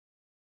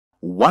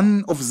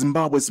One of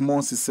Zimbabwe's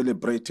most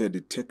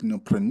celebrated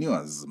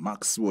technopreneurs,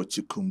 Maxwell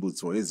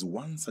Chikumbutso, has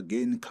once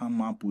again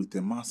come up with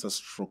a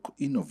masterstroke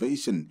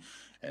innovation,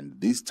 and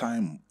this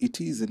time it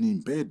is an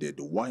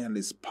embedded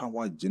wireless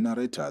power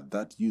generator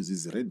that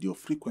uses radio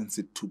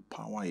frequency to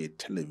power a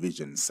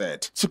television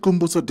set.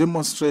 Chikumbutso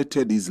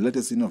demonstrated his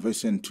latest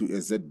innovation to a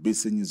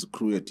ZBC News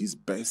crew at his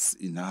base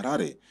in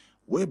Harare,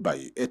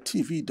 whereby a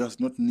TV does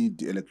not need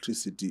the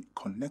electricity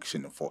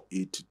connection for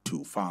it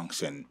to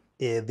function.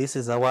 This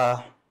is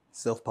our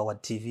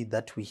self-powered TV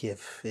that we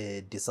have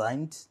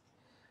designed,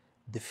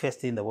 the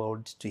first in the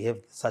world to have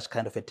such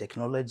kind of a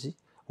technology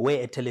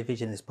where a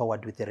television is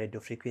powered with a radio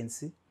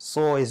frequency.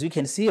 So as you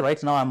can see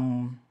right now,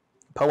 I'm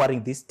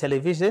powering this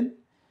television.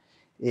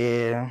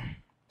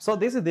 So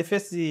this is the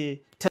first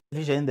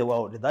television in the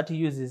world that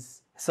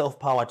uses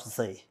self-power to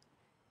say.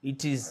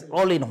 It is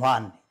all in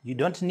one. You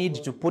don't need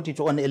to put it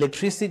on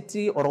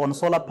electricity or on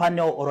solar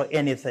panel or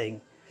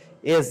anything.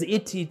 As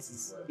it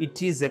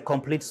is a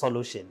complete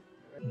solution.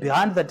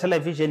 Behind the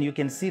television, you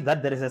can see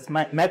that there is a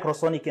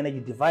microsonic energy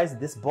device,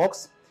 this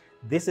box.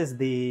 This is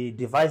the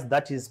device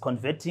that is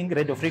converting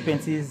radio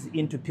frequencies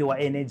into pure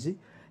energy.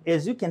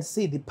 As you can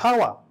see, the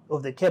power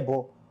of the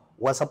cable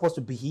was supposed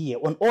to be here.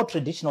 On all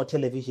traditional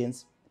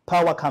televisions,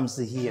 power comes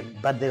here,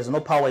 but there's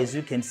no power, as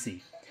you can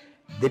see.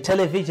 The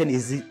television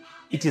is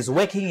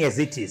working as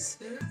it is.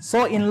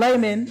 So in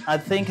layman, I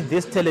think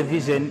this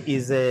television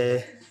is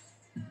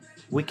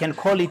we can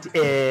call it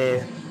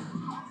a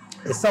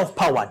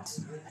self-powered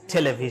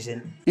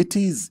television. It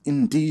is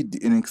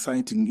indeed an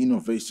exciting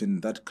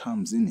innovation that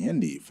comes in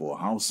handy for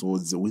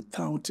households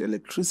without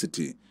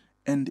electricity,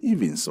 and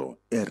even so,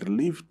 a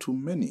relief to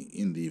many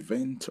in the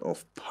event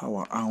of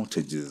power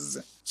outages.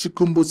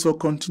 Chikumbutso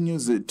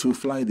continues to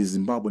fly the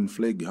Zimbabwean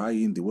flag high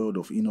in the world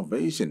of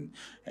innovation,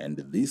 and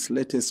this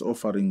latest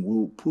offering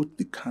will put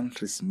the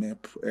country's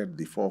map at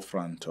the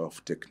forefront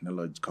of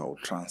technological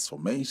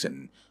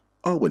transformation.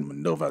 Owen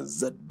Mandova,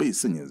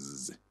 ZBC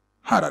News,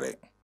 Harare.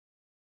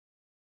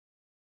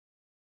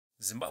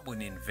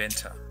 Zimbabwean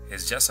inventor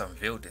has just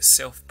unveiled a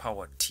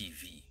self-powered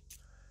TV.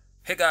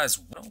 Hey guys,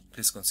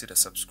 please consider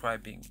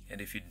subscribing, and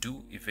if you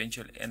do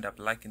eventually end up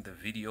liking the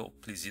video,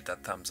 please hit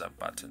that thumbs up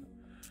button.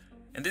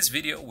 In this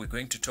video, we're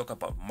going to talk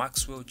about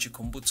Maxwell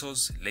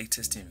Chikumbutso's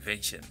latest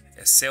invention,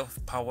 a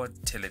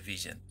self-powered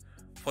television.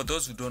 For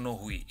those who don't know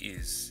who he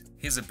is,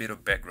 here's a bit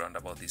of background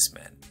about this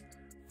man.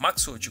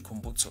 Maxwell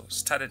Chikumbutso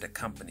started a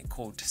company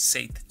called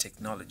CHEZ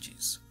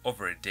Technologies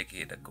over a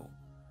decade ago.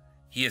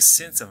 He has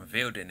since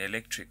unveiled an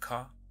electric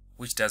car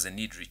which doesn't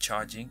need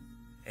recharging,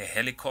 a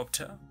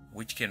helicopter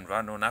which can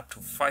run on up to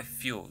 5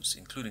 fuels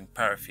including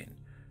paraffin,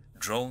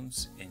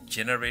 drones and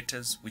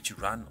generators which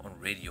run on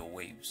radio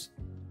waves.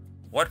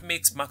 What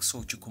makes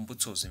Maxwell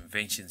Chikumbutso's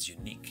inventions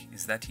unique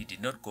is that he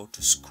did not go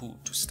to school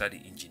to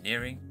study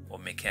engineering or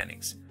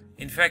mechanics.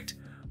 In fact,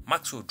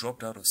 Maxwell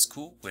dropped out of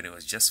school when he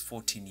was just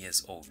 14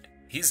 years old.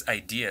 His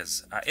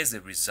ideas are as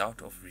a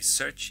result of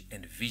research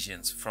and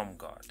visions from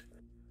God.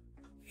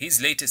 His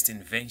latest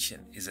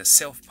invention is a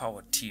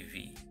self-powered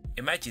TV.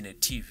 Imagine a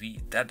TV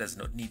that does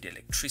not need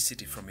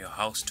electricity from your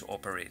house to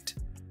operate.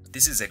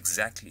 This is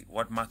exactly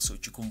what Maxwell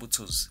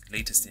Chikumbutso's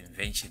latest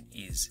invention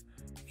is.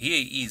 Here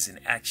he is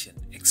in action,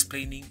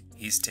 explaining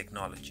his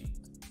technology.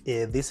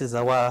 This is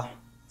our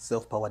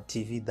self-powered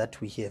TV that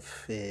we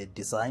have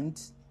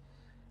designed,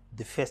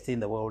 the first in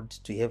the world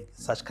to have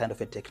such kind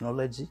of a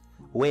technology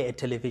where a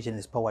television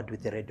is powered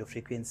with a radio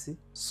frequency.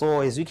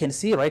 So as you can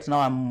see right now,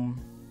 I'm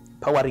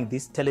powering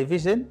this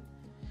television.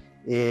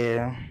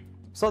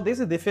 So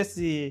this is the first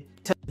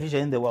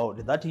television in the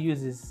world that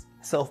uses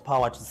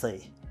self-power to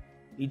say.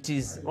 It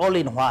is all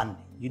in one.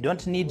 You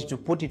don't need to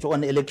put it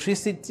on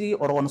electricity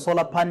or on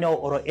solar panel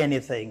or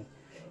anything.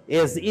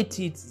 As it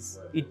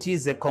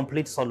is a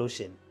complete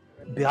solution.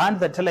 Behind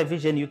the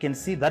television, you can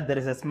see that there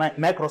is a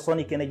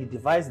microsonic energy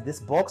device,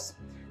 this box.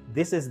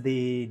 This is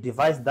the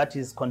device that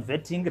is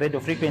converting radio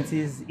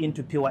frequencies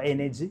into pure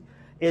energy.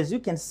 As you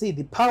can see,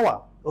 the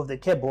power of the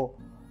cable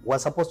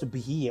was supposed to be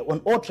here. On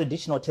all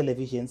traditional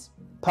televisions,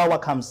 power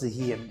comes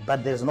here,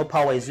 but there's no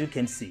power, as you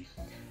can see.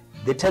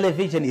 The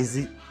television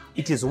is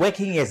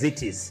working as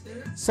it is.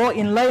 So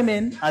in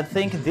layman, I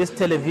think this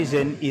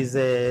television is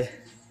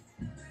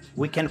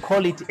we can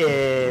call it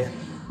a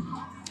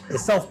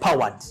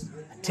self-powered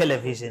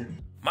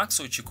television.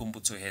 Maxwell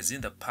Chikumbutso has in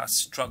the past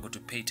struggled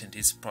to patent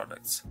his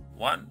products.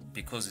 1,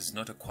 because he's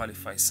not a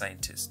qualified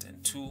scientist,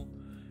 and 2,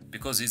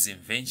 because his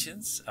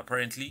inventions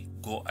apparently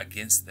go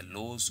against the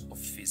laws of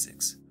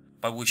physics.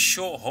 But we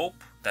sure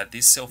hope that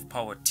this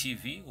self-powered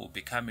TV will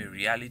become a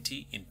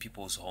reality in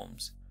people's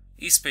homes,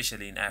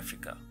 especially in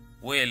Africa,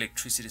 where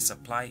electricity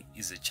supply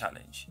is a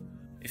challenge.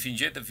 If you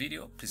enjoyed the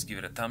video, please give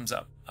it a thumbs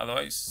up.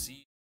 Otherwise, see you.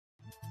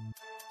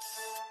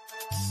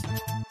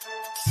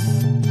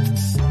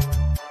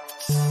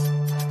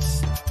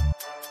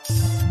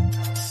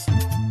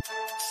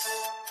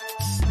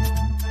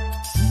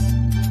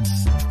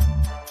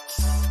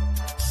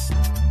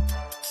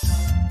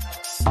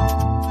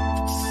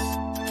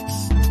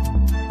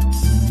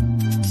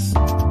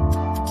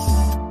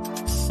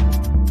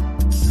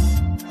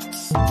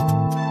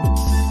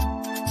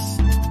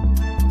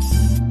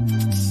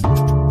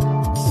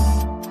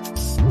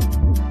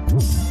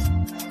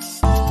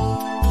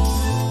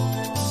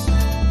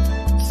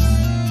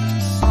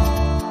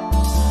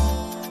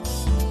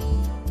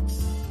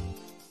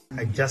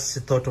 just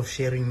thought of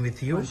sharing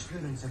with you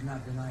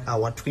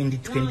our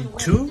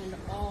 2022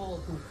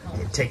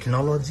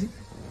 technology,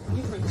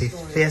 the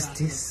first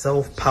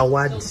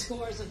self-powered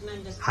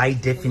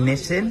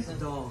high-definition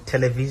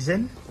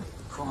television.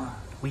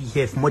 We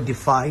have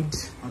modified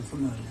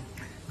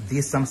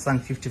this Samsung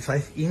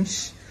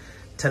 55-inch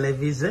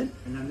television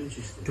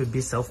to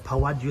be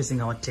self-powered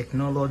using our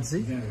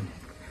technology.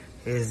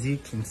 As you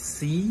can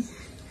see,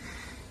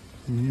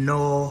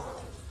 no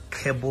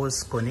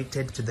cables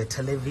connected to the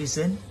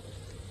television.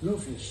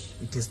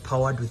 It is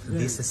powered with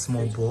this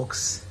small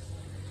box.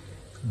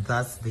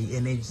 That's the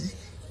energy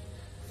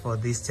for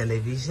this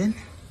television.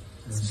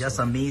 It's just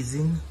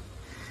amazing.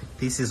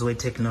 This is where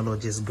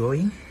technology is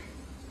going.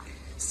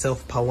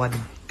 Self-powered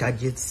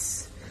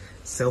gadgets,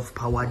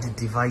 self-powered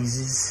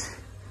devices,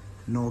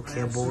 no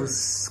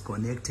cables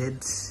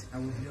connected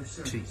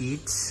to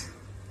it.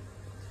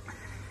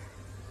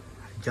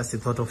 Just a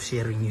thought of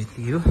sharing with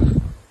you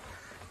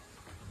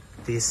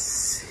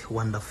this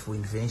wonderful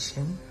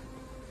invention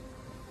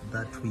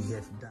that we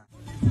have done.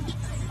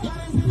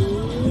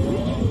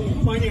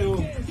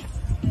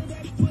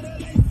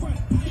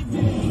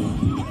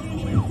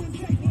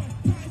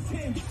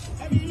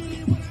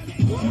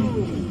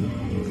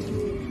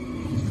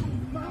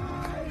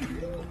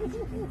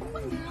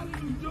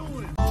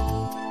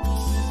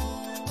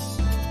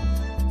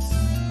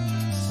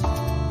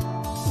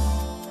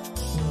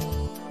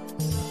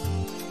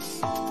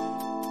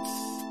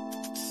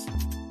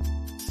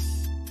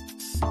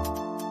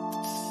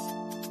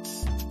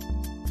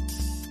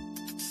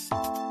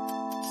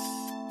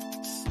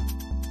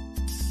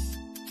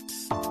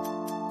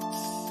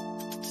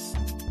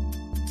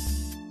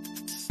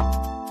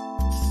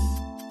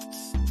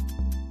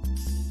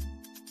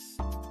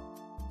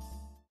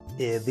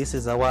 This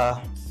is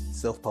our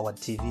self-powered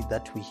TV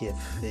that we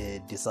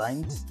have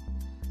designed,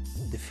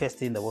 the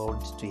first in the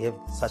world to have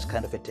such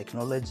kind of a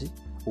technology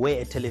where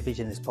a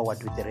television is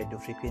powered with a radio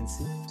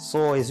frequency.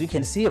 So as you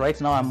can see right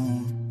now,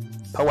 I'm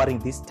powering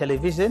this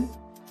television.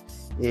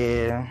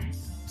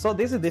 So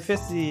this is the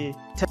first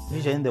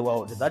television in the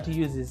world that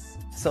uses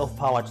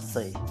self-powered,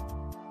 say.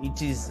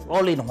 It is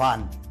all in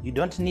one. You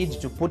don't need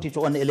to put it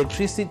on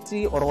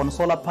electricity or on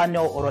solar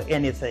panel or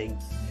anything.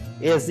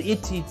 As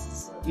it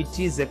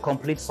is a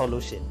complete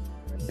solution.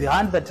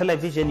 Behind the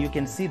television, you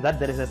can see that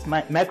there is a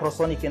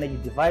microsonic energy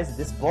device,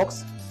 this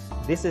box.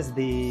 This is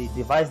the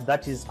device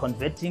that is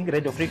converting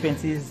radio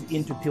frequencies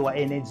into pure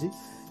energy.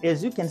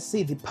 As you can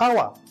see, the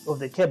power of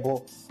the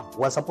cable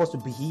was supposed to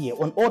be here.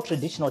 On all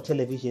traditional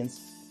televisions,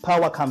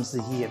 power comes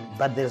here,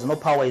 but there's no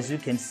power, as you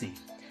can see.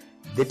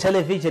 The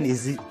television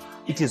is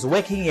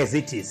working as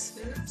it is.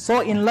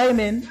 So in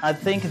layman, I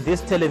think this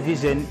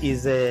television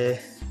is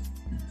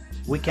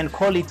we can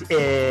call it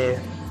a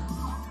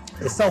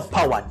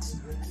self-powered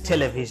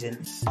television.